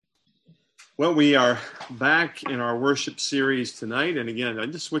Well, we are back in our worship series tonight. And again, I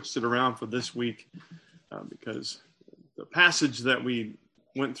just switched it around for this week because the passage that we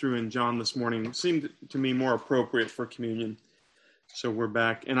went through in John this morning seemed to me more appropriate for communion. So we're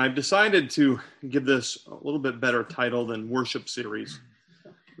back. And I've decided to give this a little bit better title than worship series.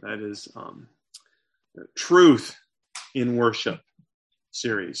 That is Truth in Worship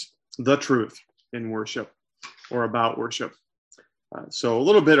series. The Truth in Worship, or about worship. So a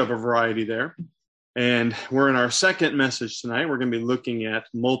little bit of a variety there. And we're in our second message tonight. We're going to be looking at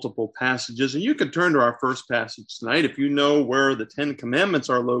multiple passages. And you could turn to our first passage tonight if you know where the Ten Commandments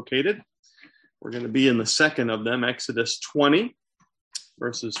are located. We're going to be in the second of them, Exodus 20,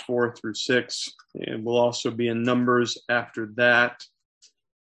 verses 4 through 6. And we'll also be in Numbers after that.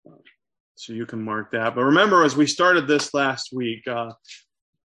 So you can mark that. But remember, as we started this last week,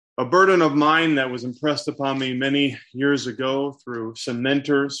 a burden of mine that was impressed upon me many years ago through some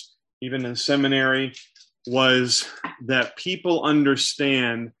mentors, even in seminary, was that people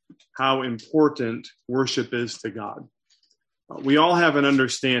understand how important worship is to God. We all have an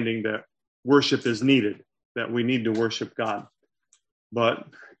understanding that worship is needed, that we need to worship God. But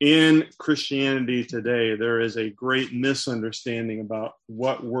in Christianity today, there is a great misunderstanding about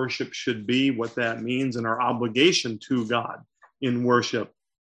what worship should be, what that means, and our obligation to God in worship.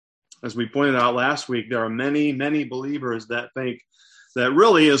 As we pointed out last week, there are many, many believers that think that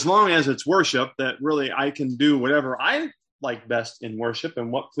really, as long as it's worship, that really I can do whatever I like best in worship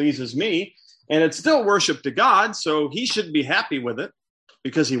and what pleases me, and it's still worship to God, so he should be happy with it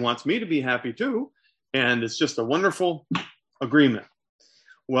because he wants me to be happy too, and it's just a wonderful agreement.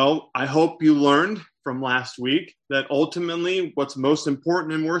 Well, I hope you learned from last week that ultimately what's most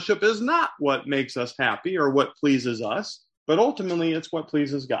important in worship is not what makes us happy or what pleases us, but ultimately it's what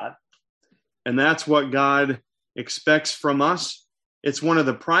pleases God. And that's what God expects from us. It's one of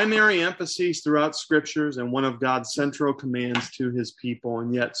the primary emphases throughout scriptures and one of God's central commands to his people.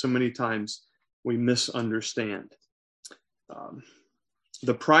 And yet so many times we misunderstand.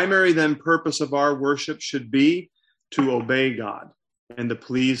 The primary then purpose of our worship should be to obey God and to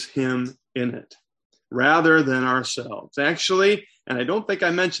please him in it rather than ourselves. Actually, and I don't think I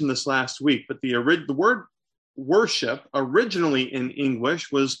mentioned this last week, but the word worship originally in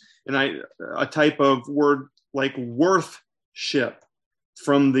English was a type of word like worthship,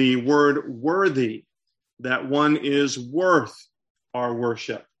 from the word worthy, that one is worth our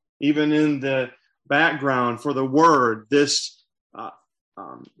worship. Even in the background for the word, this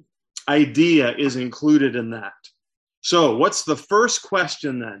idea is included in that. So what's the first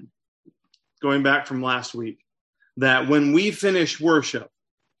question then, going back from last week, that when we finish worship,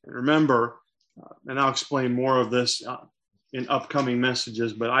 and remember, and I'll explain more of this in upcoming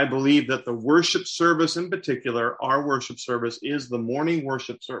messages, but I believe that the worship service in particular, our worship service, is the morning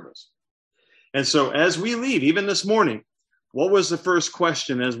worship service. And so as we leave, even this morning, what was the first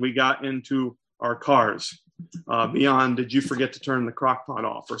question as we got into our cars? Beyond, did you forget to turn the crock pot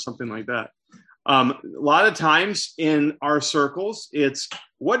off or something like that? A lot of times in our circles, it's,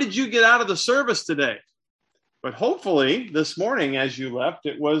 what did you get out of the service today? But hopefully this morning as you left,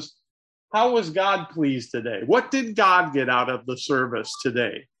 it was, how was God pleased today? What did God get out of the service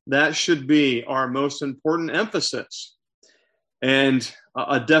today? That should be our most important emphasis. And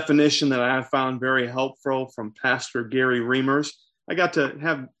a definition that I found very helpful from Pastor Gary Reimers. I got to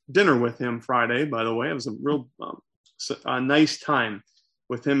have dinner with him Friday, by the way. It was a real nice time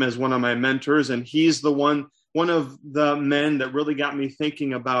with him as one of my mentors. And he's the one of the men that really got me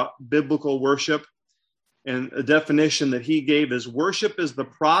thinking about biblical worship. And a definition that he gave is, worship is the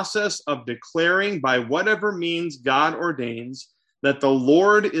process of declaring by whatever means God ordains that the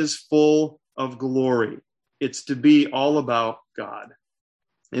Lord is full of glory. It's to be all about God.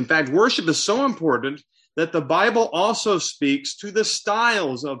 In fact, worship is so important that the Bible also speaks to the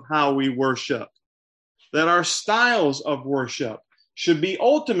styles of how we worship, that our styles of worship should be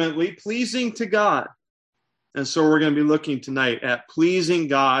ultimately pleasing to God. And so we're going to be looking tonight at pleasing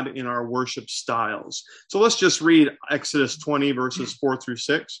God in our worship styles. So let's just read Exodus 20, verses 4 through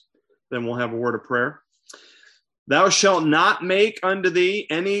 6. Then we'll have a word of prayer. Thou shalt not make unto thee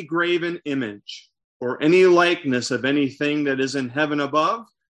any graven image, or any likeness of anything that is in heaven above,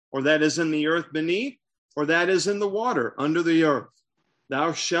 or that is in the earth beneath, or that is in the water under the earth.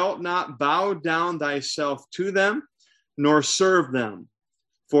 Thou shalt not bow down thyself to them, nor serve them.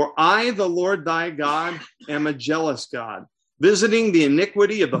 For I, the Lord thy God, am a jealous God, visiting the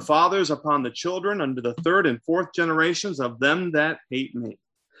iniquity of the fathers upon the children unto the third and fourth generations of them that hate me,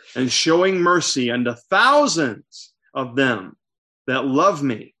 and showing mercy unto thousands of them that love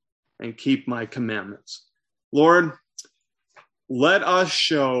me and keep my commandments. Lord, let us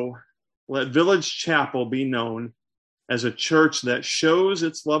show Let Village Chapel be known as a church that shows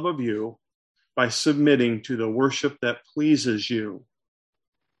its love of you by submitting to the worship that pleases you.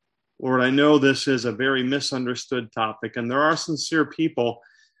 Lord, I know this is a very misunderstood topic, and there are sincere people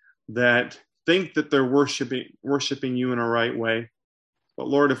that think that they're worshiping you in a right way. But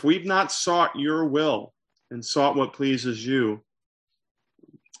Lord, if we've not sought your will and sought what pleases you,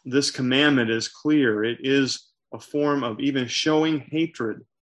 this commandment is clear. It is a form of even showing hatred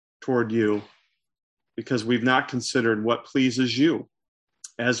toward you because we've not considered what pleases you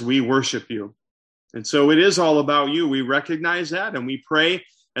as we worship you. And so it is all about you. We recognize that, and we pray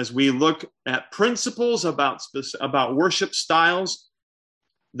as we look at principles about worship styles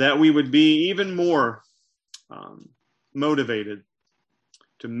that we would be even more motivated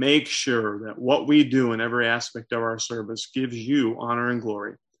to make sure that what we do in every aspect of our service gives you honor and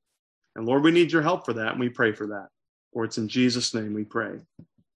glory. And Lord, we need your help for that, and we pray for that. For it's in Jesus' name we pray.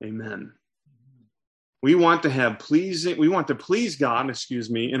 Amen. We want to please God,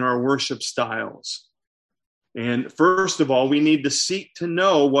 in our worship styles. And first of all, we need to seek to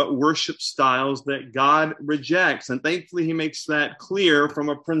know what worship styles that God rejects. And thankfully, he makes that clear from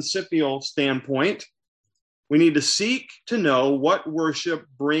a principial standpoint. We need to seek to know what worship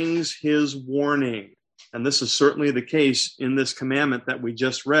brings his warning. And this is certainly the case in this commandment that we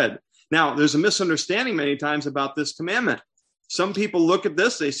just read. Now, there's a misunderstanding many times about this commandment. Some people look at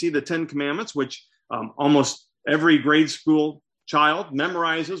this, they see the 10 Commandments, which almost every grade school child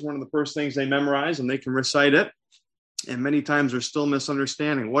memorizes, one of the first things they memorize, and they can recite it. And many times there's still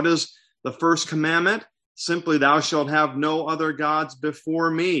misunderstanding. What is the first commandment? Simply, thou shalt have no other gods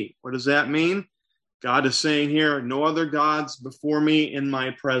before me. What does that mean? God is saying here, no other gods before me in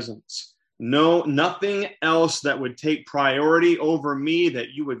my presence. No, nothing else that would take priority over me that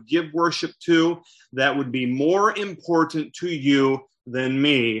you would give worship to that would be more important to you than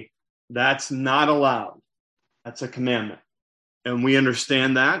me. That's not allowed. That's a commandment. And we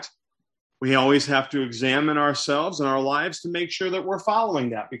understand that. We always have to examine ourselves and our lives to make sure that we're following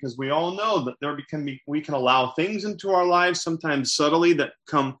that, because we all know that we can allow things into our lives, sometimes subtly, that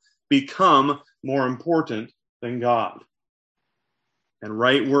become more important than God. And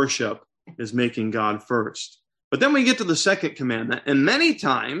right worship is making God first. But then we get to the second commandment, and many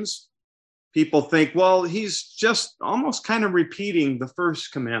times people think, well, he's just almost kind of repeating the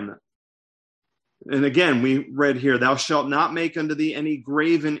first commandment. And again, we read here, thou shalt not make unto thee any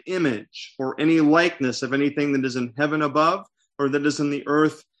graven image or any likeness of anything that is in heaven above, or that is in the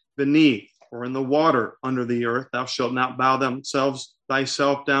earth beneath, or in the water under the earth. Thou shalt not bow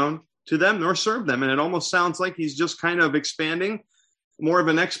thyself down to them, nor serve them. And it almost sounds like he's just kind of expanding more of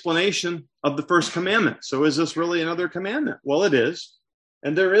an explanation of the first commandment. So is this really another commandment? Well, it is.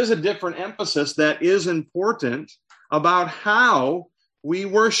 And there is a different emphasis that is important about how we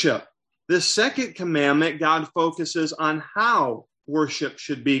worship. This second commandment, God focuses on how worship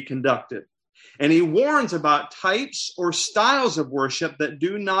should be conducted. And he warns about types or styles of worship that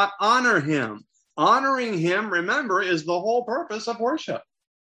do not honor him. Honoring him, remember, is the whole purpose of worship.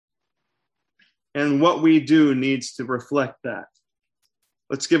 And what we do needs to reflect that.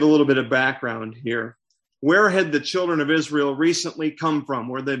 Let's give a little bit of background here. Where had the children of Israel recently come from?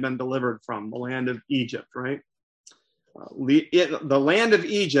 Where they've been delivered from? The land of Egypt, right? The land of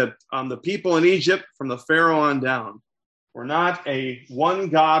Egypt, the people in Egypt from the Pharaoh on down, were not a one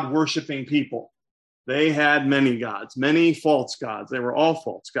God worshiping people. They had many gods, many false gods. They were all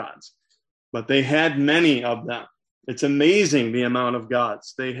false gods, but they had many of them. It's amazing the amount of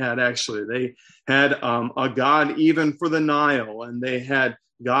gods they had, actually. They had a god even for the Nile, and they had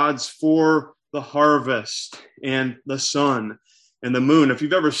gods for the harvest and the sun and the moon. If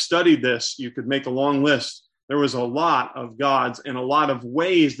you've ever studied this, you could make a long list. There was a lot of gods and a lot of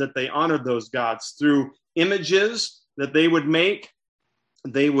ways that they honored those gods through images that they would make.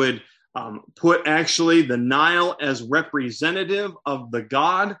 They would put actually the Nile as representative of the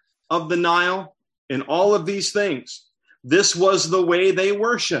god of the Nile and all of these things. This was the way they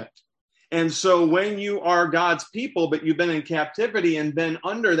worshiped. And so when you are God's people, but you've been in captivity and been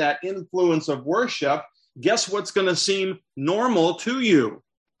under that influence of worship, guess what's going to seem normal to you?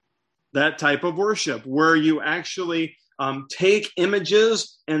 That type of worship where you actually take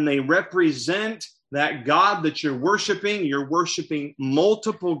images and they represent that God that you're worshiping. You're worshiping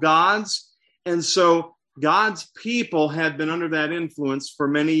multiple gods. And so God's people had been under that influence for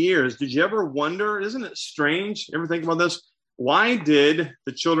many years. Did you ever wonder, isn't it strange? Ever think about this? Why did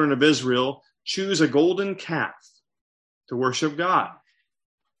the children of Israel choose a golden calf to worship God?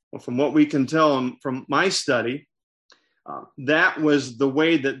 Well, from what we can tell from my study, that was the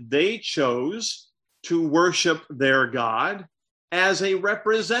way that they chose to worship their God as a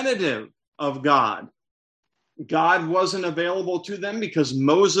representative of God. God wasn't available to them because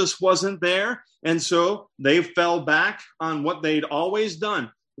Moses wasn't there. And so they fell back on what they'd always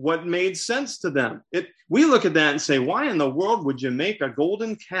done, what made sense to them. We look at that and say, why in the world would you make a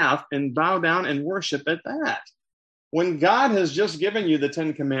golden calf and bow down and worship at that? When God has just given you the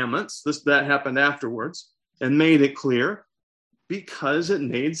 10 Commandments, that happened afterwards, and made it clear because it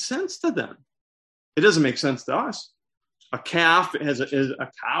made sense to them. It doesn't make sense to us. A calf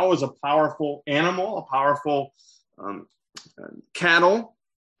a cow is a powerful animal, a powerful cattle,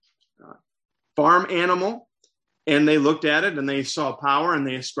 farm animal. And they looked at it and they saw power and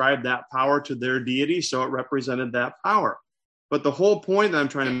they ascribed that power to their deity. So it represented that power. But the whole point that I'm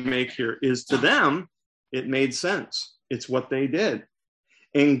trying to make here is to them, it made sense. It's what they did.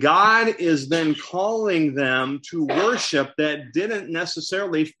 And God is then calling them to worship that didn't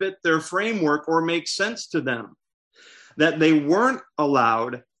necessarily fit their framework or make sense to them. That they weren't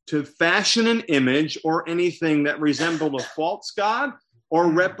allowed to fashion an image or anything that resembled a false God or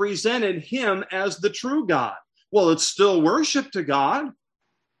represented him as the true God. Well, it's still worship to God.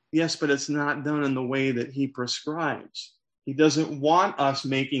 Yes, but it's not done in the way that he prescribes. He doesn't want us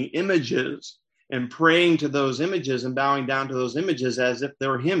making images and praying to those images and bowing down to those images as if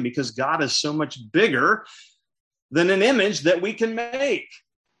they're him, because God is so much bigger than an image that we can make.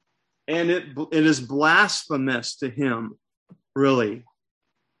 And it is blasphemous to him, really.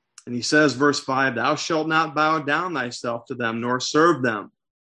 And he says, verse 5, thou shalt not bow down thyself to them, nor serve them.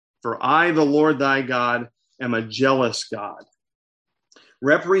 For I, the Lord thy God, am a jealous God.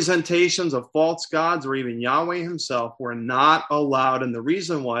 Representations of false gods or even Yahweh himself were not allowed. And the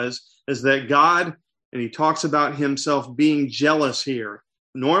reason is that God, and he talks about himself being jealous here.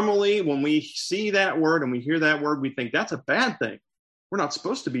 Normally, when we see that word and we hear that word, we think that's a bad thing. We're not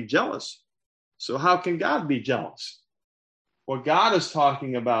supposed to be jealous. So how can God be jealous? What God is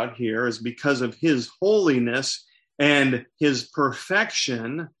talking about here is because of his holiness and his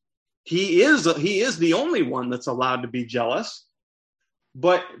perfection, he is the only one that's allowed to be jealous.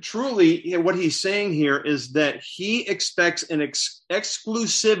 But truly, what he's saying here is that he expects an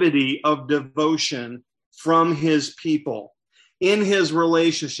exclusivity of devotion from his people in his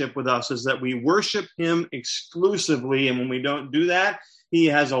relationship with us, is that we worship him exclusively. And when we don't do that, he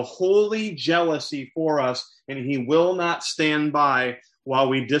has a holy jealousy for us, and he will not stand by while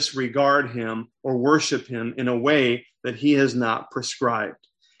we disregard him or worship him in a way that he has not prescribed.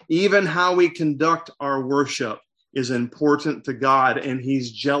 Even how we conduct our worship is important to God, and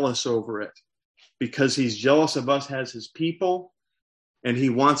he's jealous over it because he's jealous of us as his people, and he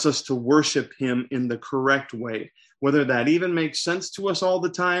wants us to worship him in the correct way, whether that even makes sense to us all the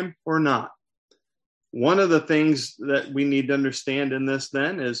time or not. One of the things that we need to understand in this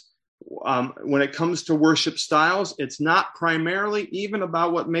then is when it comes to worship styles, it's not primarily even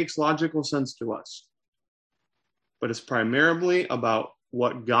about what makes logical sense to us, but it's primarily about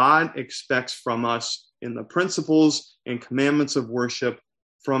what God expects from us in the principles and commandments of worship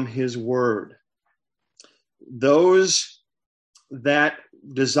from his word. Those that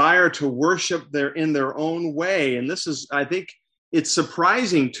desire to worship in their own way, and this is, I think, it's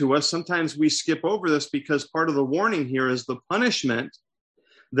surprising to us. Sometimes we skip over this because part of the warning here is the punishment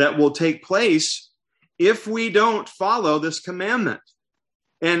that will take place if we don't follow this commandment.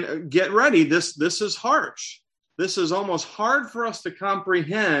 And get ready, this is harsh. This is almost hard for us to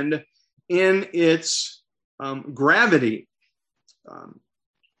comprehend in its gravity,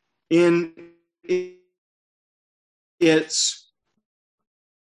 in its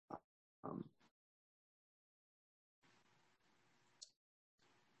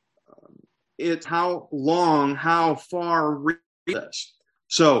it's how long, how far read this.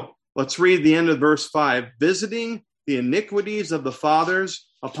 So let's read the end of verse 5. Visiting the iniquities of the fathers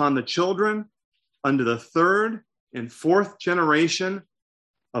upon the children unto the third and fourth generation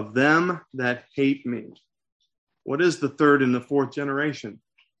of them that hate me. What is the third and the fourth generation?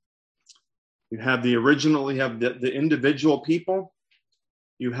 You have the individual people.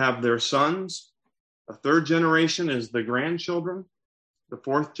 You have their sons. The third generation is the grandchildren. The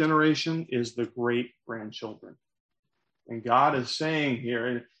fourth generation is the great-grandchildren. And God is saying here,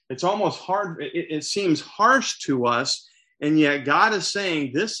 and it's almost hard, it seems harsh to us, and yet God is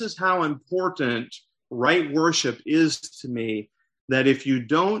saying, this is how important right worship is to me, that if you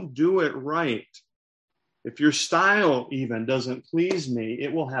don't do it right, if your style even doesn't please me,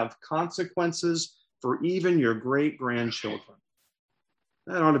 it will have consequences for even your great-grandchildren.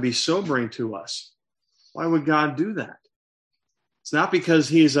 That ought to be sobering to us. Why would God do that? It's not because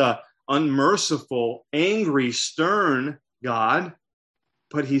he's a unmerciful, angry, stern God,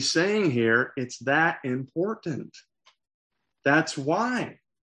 but he's saying here it's that important. That's why.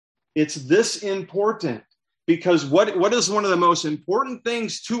 It's this important because what is one of the most important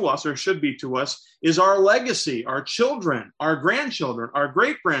things to us, or should be to us, is our legacy, our children, our grandchildren, our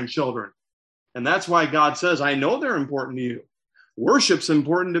great-grandchildren. And that's why God says, I know they're important to you. Worship's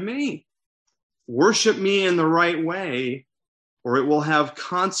important to me. Worship me in the right way, or it will have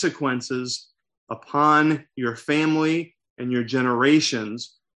consequences upon your family and your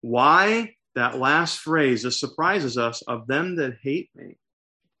generations. Why? That last phrase, this surprises us, of them that hate me.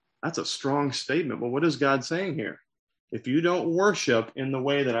 That's a strong statement. But what is God saying here? If you don't worship in the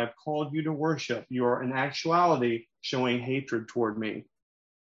way that I've called you to worship, you are in actuality showing hatred toward me.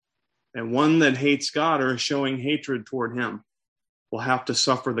 And one that hates God or is showing hatred toward him will have to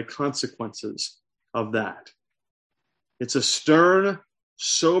suffer the consequences of that. It's a stern,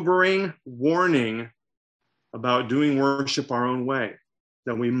 sobering warning about doing worship our own way,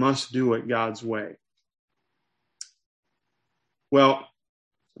 that we must do it God's way. Well,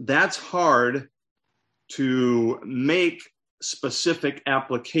 that's hard to make specific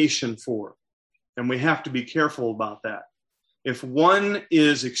application for, and we have to be careful about that. If one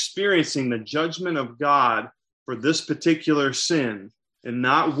is experiencing the judgment of God for this particular sin and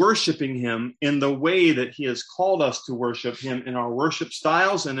not worshiping him in the way that he has called us to worship him in our worship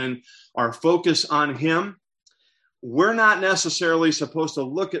styles and in our focus on him, we're not necessarily supposed to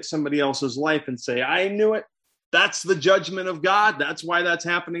look at somebody else's life and say, I knew it. That's the judgment of God. That's why that's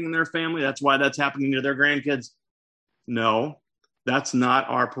happening in their family. That's why that's happening to their grandkids. No, that's not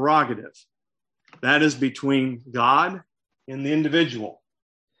our prerogative. That is between God and the individual.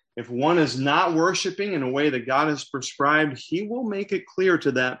 If one is not worshiping in a way that God has prescribed, he will make it clear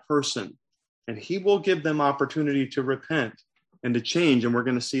to that person, and he will give them opportunity to repent and to change. And we're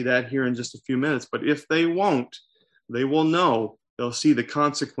going to see that here in just a few minutes. But if they won't, they will know. They'll see the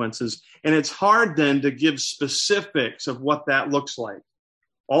consequences. And it's hard then to give specifics of what that looks like.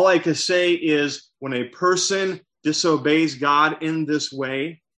 All I can say is when a person disobeys God in this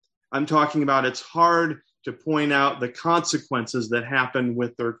way, I'm talking about it's hard to point out the consequences that happen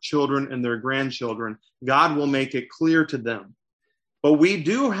with their children and their grandchildren. God will make it clear to them. But we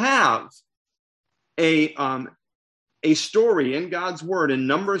do have a story in God's word in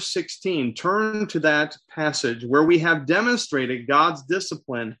Numbers 16. Turn to that passage where we have demonstrated God's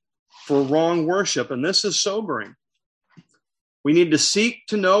discipline for wrong worship. And this is sobering. We need to seek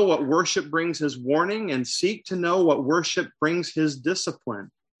to know what worship brings his warning and seek to know what worship brings his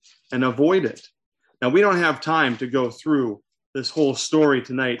discipline and avoid it. Now, we don't have time to go through this whole story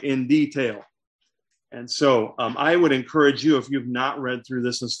tonight in detail. And so I would encourage you, if you've not read through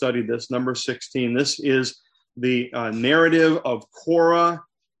this and studied this, number 16, this is the narrative of Korah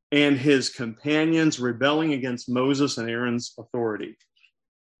and his companions rebelling against Moses and Aaron's authority.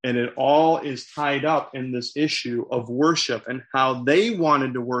 And it all is tied up in this issue of worship and how they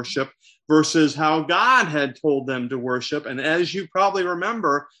wanted to worship versus how God had told them to worship. And as you probably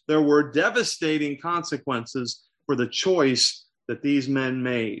remember, there were devastating consequences for the choice that these men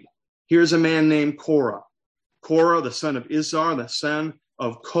made. Here's a man named Korah. Korah, the son of Izhar, the son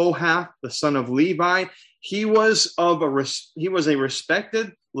of Kohath, the son of Levi. He was a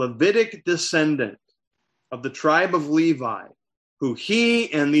respected Levitic descendant of the tribe of Levi, who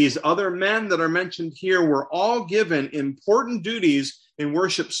he and these other men that are mentioned here were all given important duties in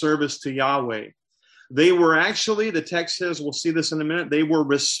worship service to Yahweh. They were actually, the text says, we'll see this in a minute, they were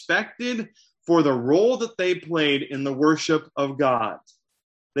respected for the role that they played in the worship of God.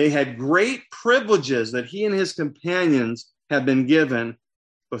 They had great privileges that he and his companions had been given,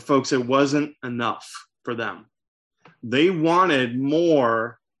 but folks, it wasn't enough for them. They wanted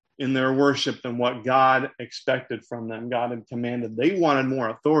more in their worship than what God expected from them. God had commanded. They wanted more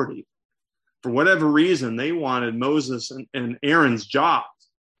authority. For whatever reason, they wanted Moses and Aaron's jobs.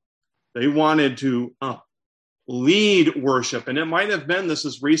 They wanted to lead worship. And it might have been, this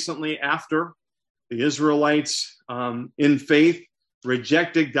is recently after the Israelites in faith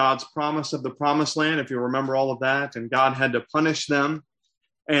rejected God's promise of the promised land, if you remember all of that, and God had to punish them.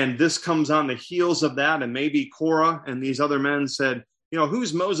 And this comes on the heels of that. And maybe Korah and these other men said,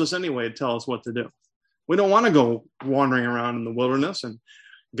 who's Moses anyway to tell us what to do? We don't want to go wandering around in the wilderness. And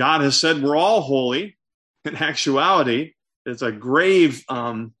God has said we're all holy. In actuality, it's a grave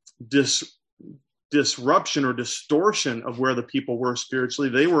disruption or distortion of where the people were spiritually.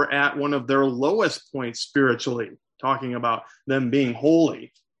 They were at one of their lowest points spiritually, talking about them being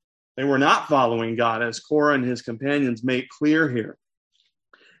holy. They were not following God, as Korah and his companions make clear here.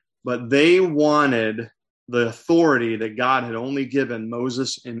 But they wanted the authority that God had only given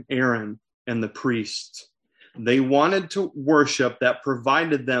Moses and Aaron and the priests. They wanted to worship that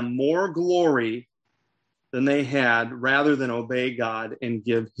provided them more glory than they had rather than obey God and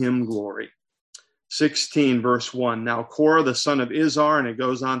give him glory. 16, verse 1. Now Korah, the son of Izhar, and it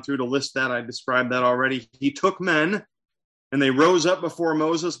goes on through to list that. I described that already. He took men, and they rose up before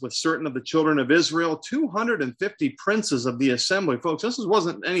Moses with certain of the children of Israel, 250 princes of the assembly. Folks, this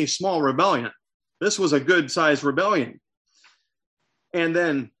wasn't any small rebellion. This was a good-sized rebellion. And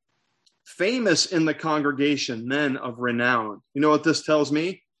then famous in the congregation, men of renown. You know what this tells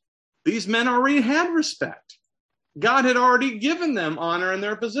me? These men already had respect. God had already given them honor in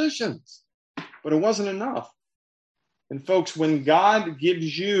their positions, but it wasn't enough. And folks, when God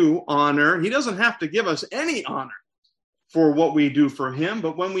gives you honor, he doesn't have to give us any honor for what we do for him,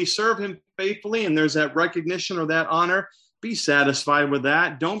 but when we serve him faithfully and there's that recognition or that honor, be satisfied with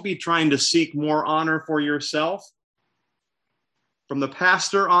that. Don't be trying to seek more honor for yourself. From the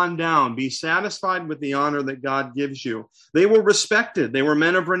pastor on down, be satisfied with the honor that God gives you. They were respected. They were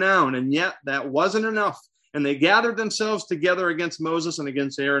men of renown, and yet that wasn't enough. And they gathered themselves together against Moses and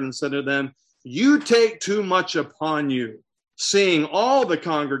against Aaron and said to them, "You take too much upon you, seeing all the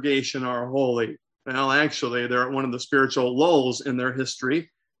congregation are holy." Well, actually, they're at one of the spiritual lulls in their history.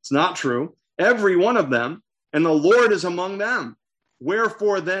 It's not true. Every one of them, and the Lord is among them.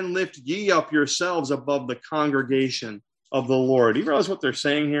 Wherefore then lift ye up yourselves above the congregation of the Lord. Do you realize what they're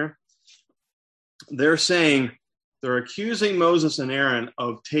saying here? They're accusing Moses and Aaron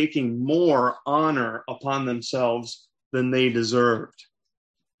of taking more honor upon themselves than they deserved.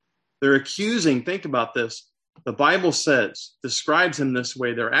 They're accusing, think about this, the Bible describes him this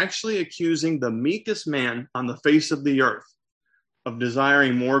way. They're actually accusing the meekest man on the face of the earth of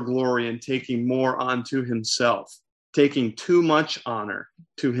desiring more glory and taking more onto himself, taking too much honor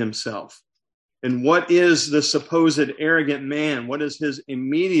to himself. And what is the supposed arrogant man? What is his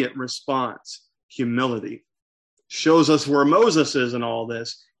immediate response? Humility. Shows us where Moses is in all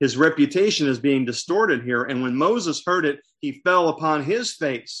this. His reputation is being distorted here. And when Moses heard it, he fell upon his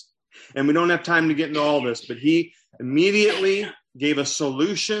face. And we don't have time to get into all this, but he immediately gave a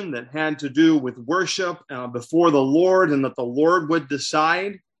solution that had to do with worship before the Lord, and that the Lord would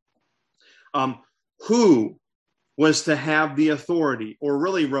decide who was to have the authority, or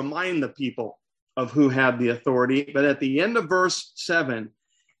really remind the people of who had the authority. But at the end of verse 7,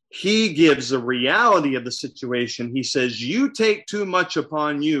 he gives the reality of the situation. He says, "You take too much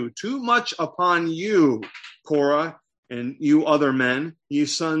upon you, Korah, and you other men, you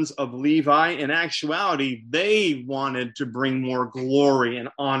sons of Levi." In actuality, they wanted to bring more glory and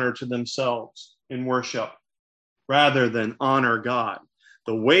honor to themselves in worship rather than honor God.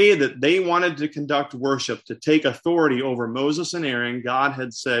 The way that they wanted to conduct worship, to take authority over Moses and Aaron, God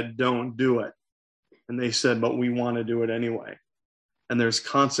had said, "Don't do it." And they said, "But we want to do it anyway." And there's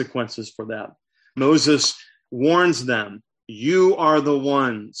consequences for that. Moses warns them, you are the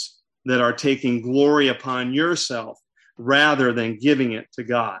ones that are taking glory upon yourself rather than giving it to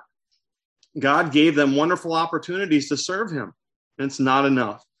God. God gave them wonderful opportunities to serve him. And it's not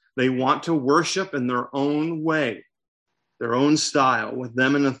enough. They want to worship in their own way, their own style, with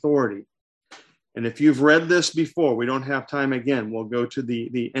them in authority. And if you've read this before, we don't have time again. We'll go to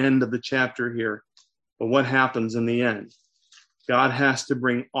the end of the chapter here. But what happens in the end? God has to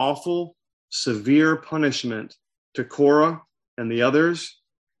bring awful, severe punishment to Korah and the others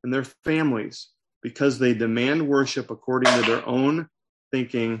and their families because they demand worship according to their own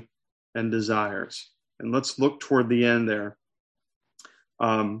thinking and desires. And let's look toward the end there.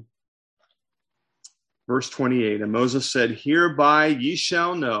 Verse 28, and Moses said, "Hereby ye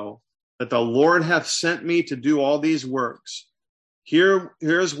shall know that the Lord hath sent me to do all these works."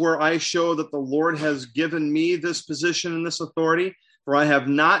 Here's where I show that the Lord has given me this position and this authority, for I have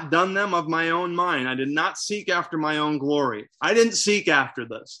not done them of my own mind. I did not seek after my own glory. I didn't seek after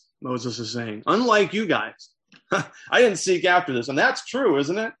this, Moses is saying. Unlike you guys, I didn't seek after this. And that's true,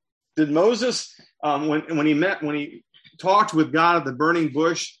 isn't it? Did Moses, when he talked with God at the burning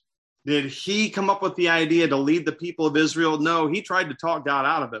bush, did he come up with the idea to lead the people of Israel? No, he tried to talk God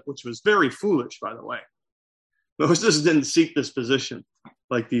out of it, which was very foolish, by the way. Moses didn't seek this position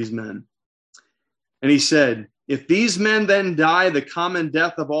like these men. And he said, "If these men then die the common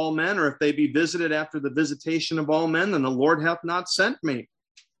death of all men, or if they be visited after the visitation of all men, then the Lord hath not sent me.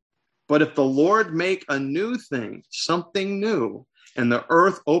 But if the Lord make a new thing, something new, and the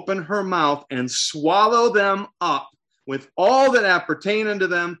earth open her mouth and swallow them up with all that appertain unto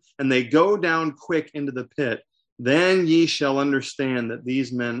them, and they go down quick into the pit, then ye shall understand that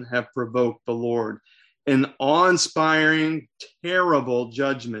these men have provoked the Lord." An awe-inspiring, terrible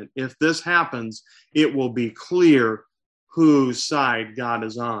judgment. If this happens, it will be clear whose side God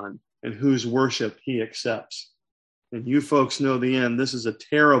is on and whose worship he accepts. And you folks know the end. This is a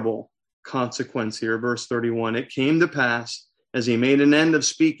terrible, consequence here. Verse 31, it came to pass, as he made an end of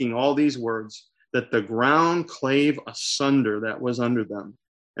speaking all these words, that the ground clave asunder that was under them,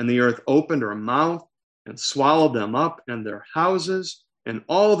 and the earth opened her mouth and swallowed them up and their houses and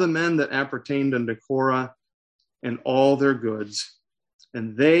all the men that appertained unto Korah and all their goods.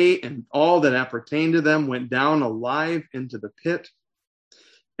 And they and all that appertained to them went down alive into the pit,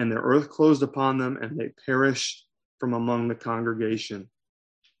 and the earth closed upon them, and they perished from among the congregation.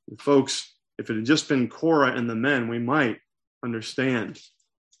 And folks, if it had just been Korah and the men, we might understand.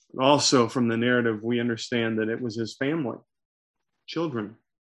 But also from the narrative, we understand that it was his family, children,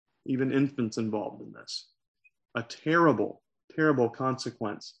 even infants involved in this. A terrible, terrible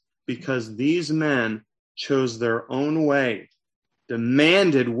consequence, because these men chose their own way,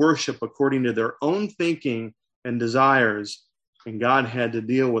 demanded worship according to their own thinking and desires, and God had to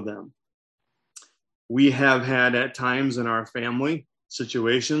deal with them. We have had at times in our family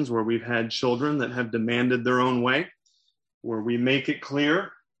situations where we've had children that have demanded their own way, where we make it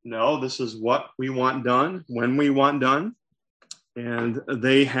clear, no, this is what we want done, when we want done. And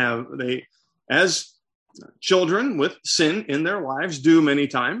they, as children with sin in their lives do many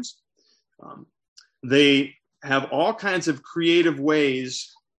times, they have all kinds of creative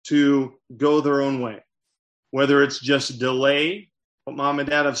ways to go their own way. Whether it's just delay what mom and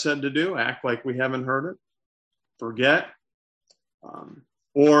dad have said to do, act like we haven't heard it, forget,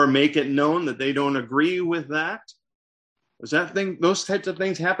 or make it known that they don't agree with that. Those types of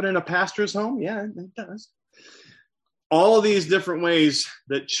things happen in a pastor's home? Yeah, it does. All of these different ways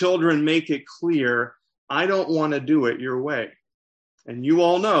that children make it clear, I don't want to do it your way. And you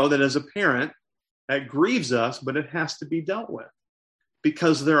all know that as a parent, that grieves us, but it has to be dealt with,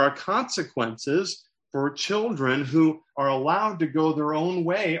 because there are consequences for children who are allowed to go their own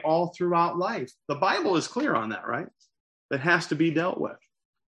way all throughout life. The Bible is clear on that, right? That has to be dealt with.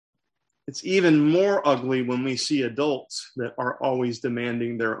 It's even more ugly when we see adults that are always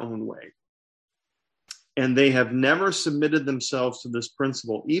demanding their own way. And they have never submitted themselves to this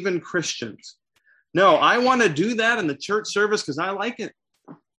principle, even Christians. No, I want to do that in the church service because I like it.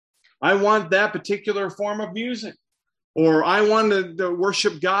 I want that particular form of music. Or I want to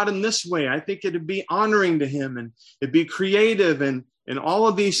worship God in this way. I think it'd be honoring to him and it'd be creative and all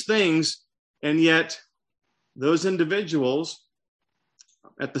of these things. And yet those individuals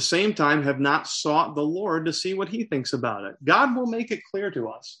at the same time have not sought the Lord to see what he thinks about it. God will make it clear to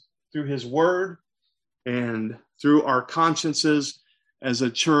us through his word and through our consciences as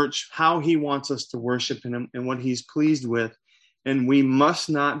a church how he wants us to worship him and what he's pleased with. And we must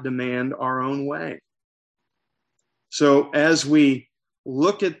not demand our own way. So as we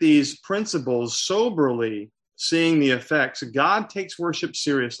look at these principles soberly, seeing the effects, God takes worship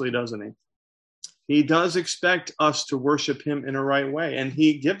seriously, doesn't he? He does expect us to worship him in a right way. And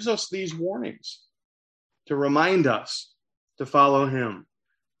he gives us these warnings to remind us to follow him.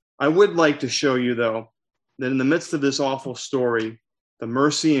 I would like to show you, though, that in the midst of this awful story, the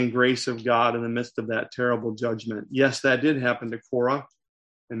mercy and grace of God in the midst of that terrible judgment. Yes, that did happen to Korah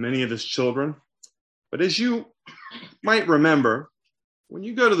and many of his children. But as you might remember, when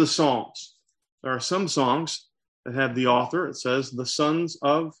you go to the Psalms, there are some songs that have the author. It says the sons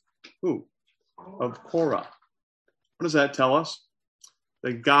of who? Of Korah. What does that tell us?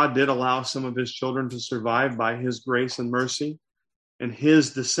 That God did allow some of his children to survive by his grace and mercy. And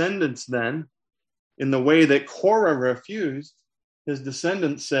his descendants then, in the way that Korah refused, his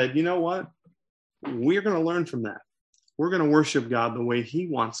descendants said, you know what? We're going to learn from that. We're going to worship God the way he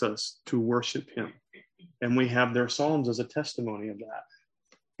wants us to worship him. And we have their Psalms as a testimony of that.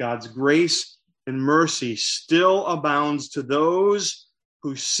 God's grace and mercy still abounds to those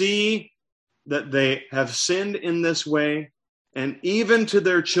who see that they have sinned in this way, and even to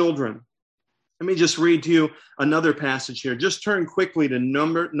their children. Let me just read to you another passage here. Just turn quickly to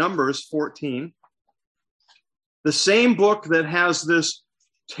Numbers 14. The same book that has this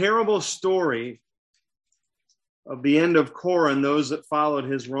terrible story of the end of Korah and those that followed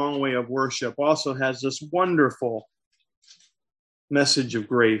his wrong way of worship also has this wonderful message of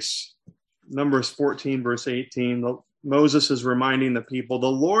grace. Numbers 14, verse 18, Moses is reminding the people, the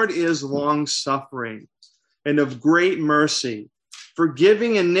Lord is long-suffering and of great mercy,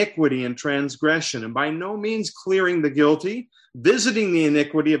 forgiving iniquity and transgression, and by no means clearing the guilty, visiting the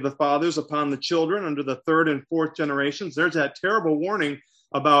iniquity of the fathers upon the children under the third and fourth generations. There's that terrible warning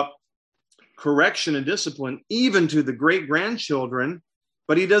about correction and discipline, even to the great-grandchildren,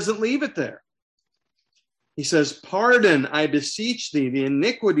 but he doesn't leave it there. He says, pardon, I beseech thee, the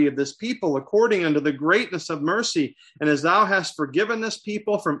iniquity of this people according unto the greatness of mercy, and as thou hast forgiven this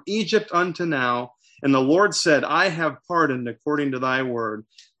people from Egypt unto now, And the Lord said, I have pardoned according to thy word,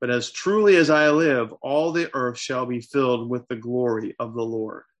 but as truly as I live, all the earth shall be filled with the glory of the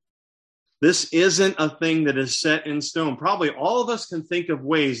Lord. This isn't a thing that is set in stone. Probably all of us can think of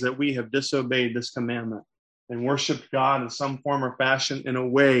ways that we have disobeyed this commandment and worshiped God in some form or fashion in a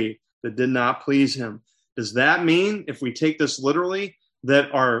way that did not please him. Does that mean, if we take this literally,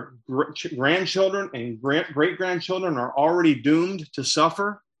 that our grandchildren and great-grandchildren are already doomed to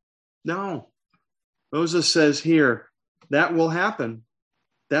suffer? No. Moses says here, that will happen.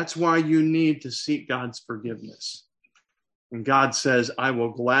 That's why you need to seek God's forgiveness. And God says, I will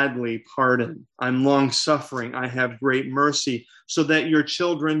gladly pardon. I'm long-suffering. I have great mercy so that your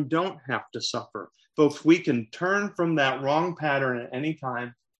children don't have to suffer. Folks, we can turn from that wrong pattern at any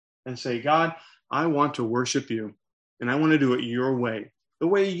time and say, God, I want to worship you, and I want to do it your way, the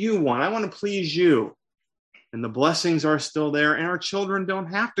way you want. I want to please you. And the blessings are still there, and our children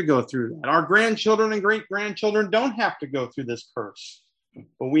don't have to go through that. Our grandchildren and great-grandchildren don't have to go through this curse.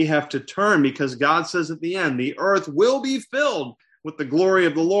 But we have to turn, because God says at the end, the earth will be filled with the glory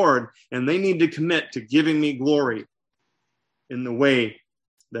of the Lord, and they need to commit to giving me glory in the way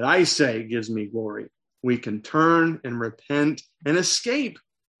that I say gives me glory. We can turn and repent and escape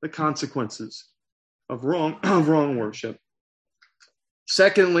the consequences of wrong worship.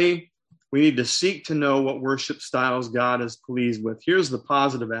 Secondly, we need to seek to know what worship styles God is pleased with. Here's the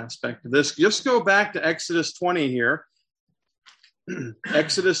positive aspect of this. Just go back to Exodus 20 here.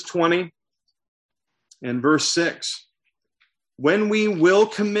 Exodus 20 and verse 6. When we will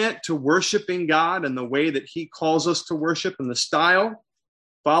commit to worshiping God in the way that he calls us to worship, in the style,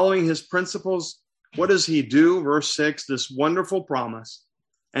 following his principles, what does he do? Verse 6, this wonderful promise.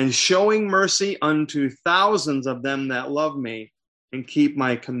 And showing mercy unto thousands of them that love me and keep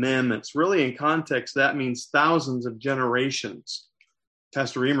my commandments. Really, in context, that means thousands of generations.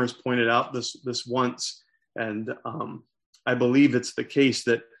 Pastor Emer's pointed out this once, and I believe it's the case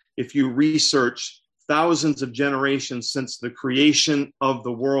that if you research thousands of generations since the creation of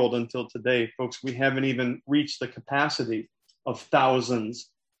the world until today, folks, we haven't even reached the capacity of thousands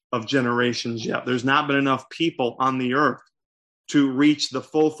of generations yet. There's not been enough people on the earth to reach the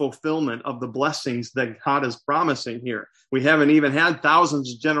full fulfillment of the blessings that God is promising here. We haven't even had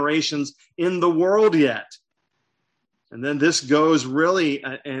thousands of generations in the world yet. And then this goes really,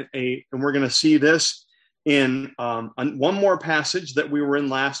 and we're going to see this in one more passage that we were in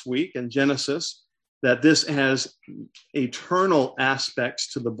last week in Genesis, that this has eternal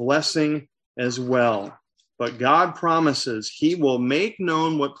aspects to the blessing as well. But God promises he will make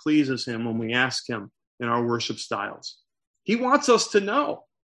known what pleases him when we ask him in our worship styles. He wants us to know.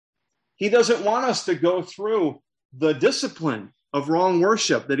 He doesn't want us to go through the discipline of wrong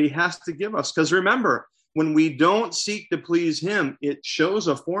worship that he has to give us. Because remember, when we don't seek to please him, it shows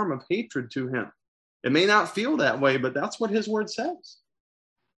a form of hatred to him. It may not feel that way, but that's what his word says.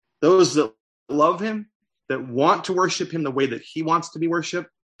 Those that love him, that want to worship him the way that he wants to be worshiped,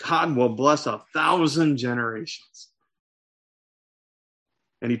 God will bless 1,000 generations.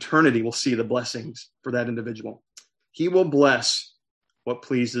 And eternity will see the blessings for that individual. He will bless what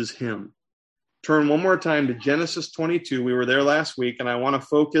pleases him. Turn one more time to Genesis 22. We were there last week, and I want to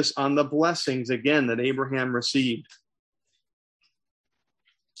focus on the blessings again that Abraham received.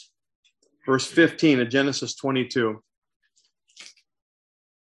 Verse 15 of Genesis 22.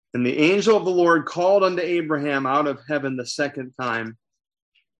 And the angel of the Lord called unto Abraham out of heaven the second time,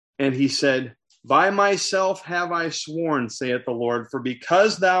 and he said, By myself have I sworn, saith the Lord, for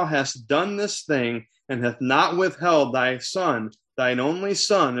because thou hast done this thing, and hath not withheld thy son, thine only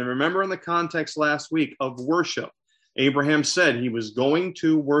son. And remember in the context last week of worship, Abraham said he was going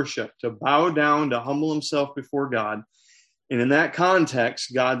to worship, to bow down, to humble himself before God. And in that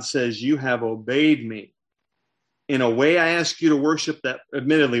context, God says, you have obeyed me in a way I asked you to worship that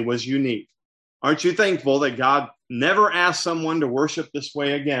admittedly was unique. Aren't you thankful that God never asked someone to worship this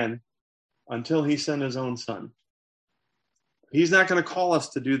way again until he sent his own son? He's not going to call us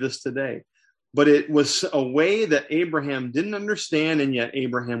to do this today. But it was a way that Abraham didn't understand, and yet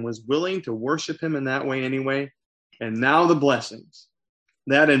Abraham was willing to worship him in that way anyway. And now the blessings.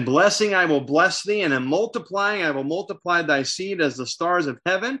 That in blessing I will bless thee, and in multiplying I will multiply thy seed as the stars of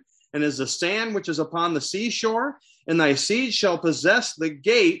heaven, and as the sand which is upon the seashore. And thy seed shall possess the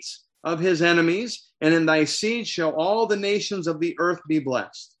gates of his enemies, and in thy seed shall all the nations of the earth be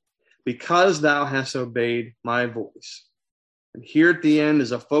blessed, because thou hast obeyed my voice. And here at the end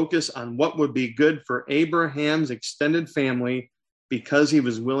is a focus on what would be good for Abraham's extended family because he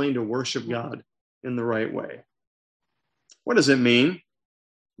was willing to worship God in the right way. What does it mean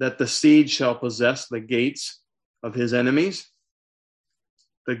that the seed shall possess the gates of his enemies?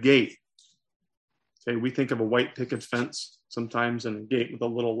 The gate. Okay, we think of a white picket fence sometimes and a gate with a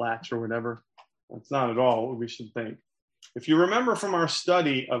little latch or whatever. That's not at all what we should think. If you remember from our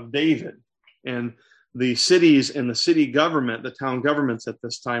study of David and the cities and the city government, the town governments at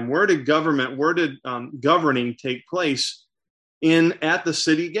this time, where did governing take place? At the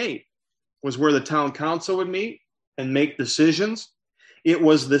city gate was where the town council would meet and make decisions. It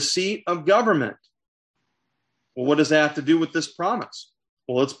was the seat of government. Well, what does that have to do with this promise?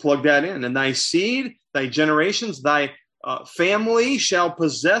 Well, let's plug that in. And thy seed, thy generations, thy family shall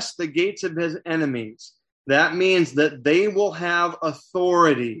possess the gates of his enemies. That means that they will have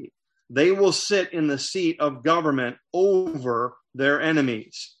authority. They will sit in the seat of government over their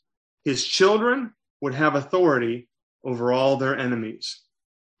enemies. His children would have authority over all their enemies.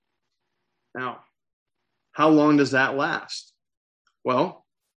 Now, how long does that last? Well,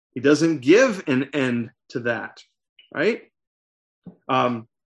 he doesn't give an end to that, right?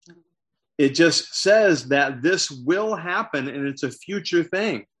 It just says that this will happen and it's a future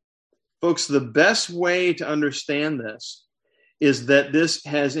thing. Folks, the best way to understand this is that this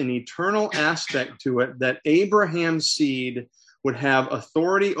has an eternal aspect to it, that Abraham's seed would have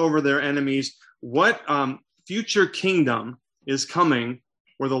authority over their enemies. What future kingdom is coming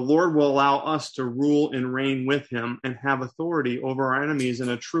where the Lord will allow us to rule and reign with him and have authority over our enemies in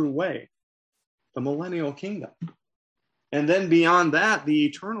a true way? The millennial kingdom. And then beyond that, the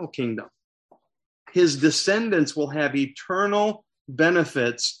eternal kingdom. His descendants will have eternal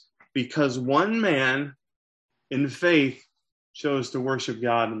benefits because one man in faith chose to worship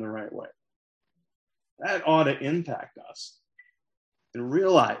God in the right way. That ought to impact us and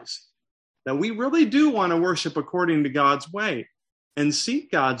realize that we really do want to worship according to God's way and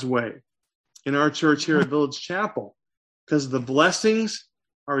seek God's way in our church here at Village Chapel, because the blessings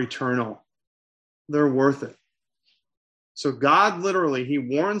are eternal. They're worth it. So God literally, he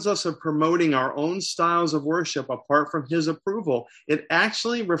warns us of promoting our own styles of worship apart from his approval. It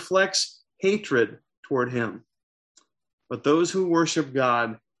actually reflects hatred toward him. But those who worship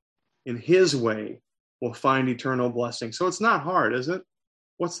God in his way will find eternal blessing. So it's not hard, is it?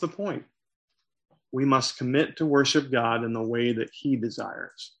 What's the point? We must commit to worship God in the way that he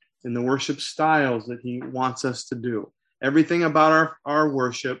desires, in the worship styles that he wants us to do. Everything about our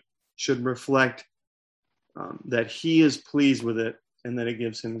worship should reflect that he is pleased with it and that it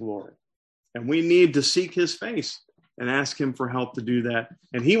gives him glory. And we need to seek his face and ask him for help to do that.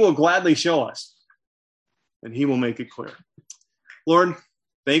 And he will gladly show us, and he will make it clear. Lord,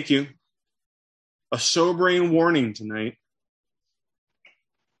 thank you. A sobering warning tonight,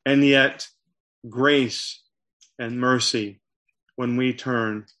 and yet grace and mercy when we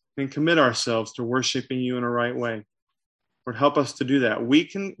turn and commit ourselves to worshiping you in a right way. Lord, help us to do that.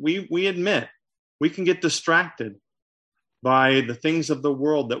 We admit we can get distracted by the things of the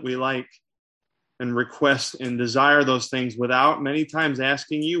world that we like and request and desire those things without many times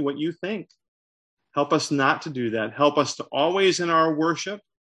asking you what you think. Help us not to do that. Help us to always in our worship,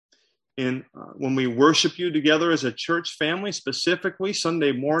 and when we worship you together as a church family, specifically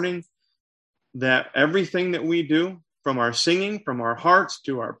Sunday morning, that everything that we do, from our singing, from our hearts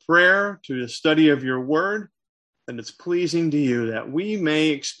to our prayer, to the study of your word, that it's pleasing to you, that we may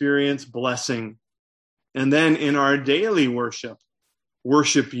experience blessing. And then in our daily worship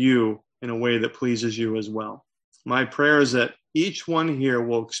you in a way that pleases you as well. My prayer is that each one here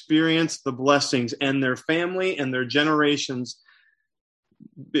will experience the blessings and their family and their generations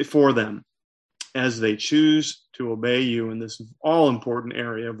before them as they choose to obey you in this all-important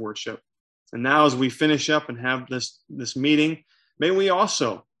area of worship. And now as we finish up and have this meeting, may we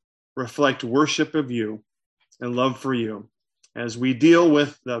also reflect worship of you and love for you as we deal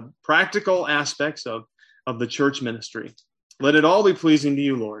with the practical aspects of the church ministry. Let it all be pleasing to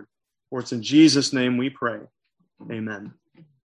you, Lord. For it's in Jesus' name we pray. Amen.